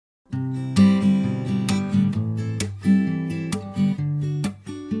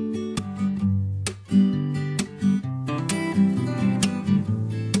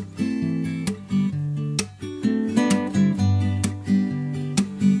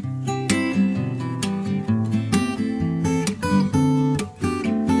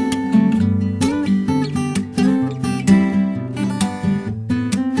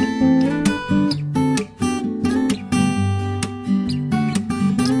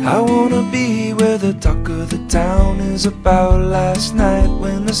I wanna be where the talk of the town is about last night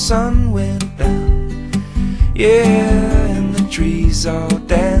when the sun went down. Yeah, and the trees all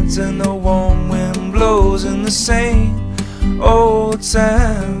dance and the warm wind blows in the same old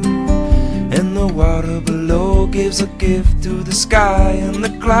sound. And the water below gives a gift to the sky, and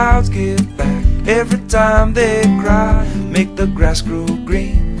the clouds give back every time they cry. Make the grass grow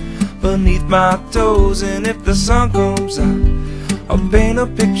green beneath my toes, and if the sun comes out, I'll paint a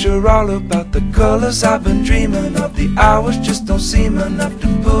picture all about the colors I've been dreaming of. The hours just don't seem enough to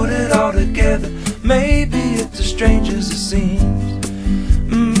put it all together. Maybe it's as strange as it seems.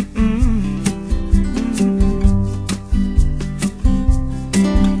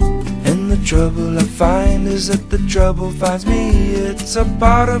 The trouble I find is that the trouble finds me. It's a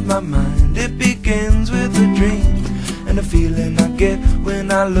part of my mind. It begins with a dream and a feeling I get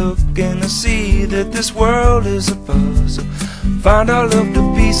when I look and I see that this world is a puzzle. Find all of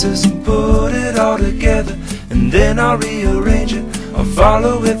the pieces and put it all together, and then I'll rearrange it. I'll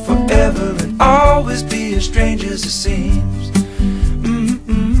follow it forever and always be as strange as it seems.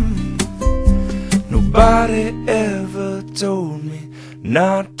 Nobody ever told me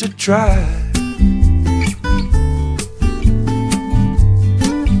not to try.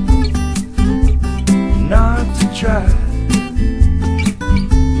 Not to try.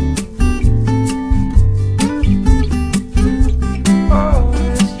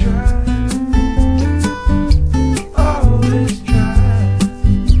 Always try. Always try.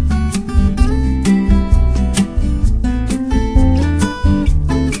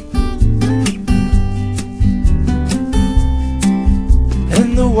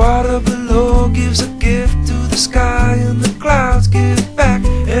 And the water below gives a gift to the sky, and the clouds give back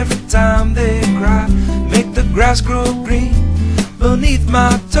every time they cry. Make the grass grow green beneath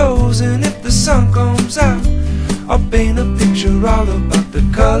my toes, and if the sun comes out, I'll paint a picture all about the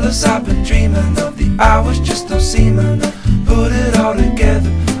colors I've been dreaming of. The hours just don't seem enough. Put it all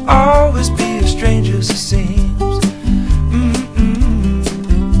together, always be as strange as it seems.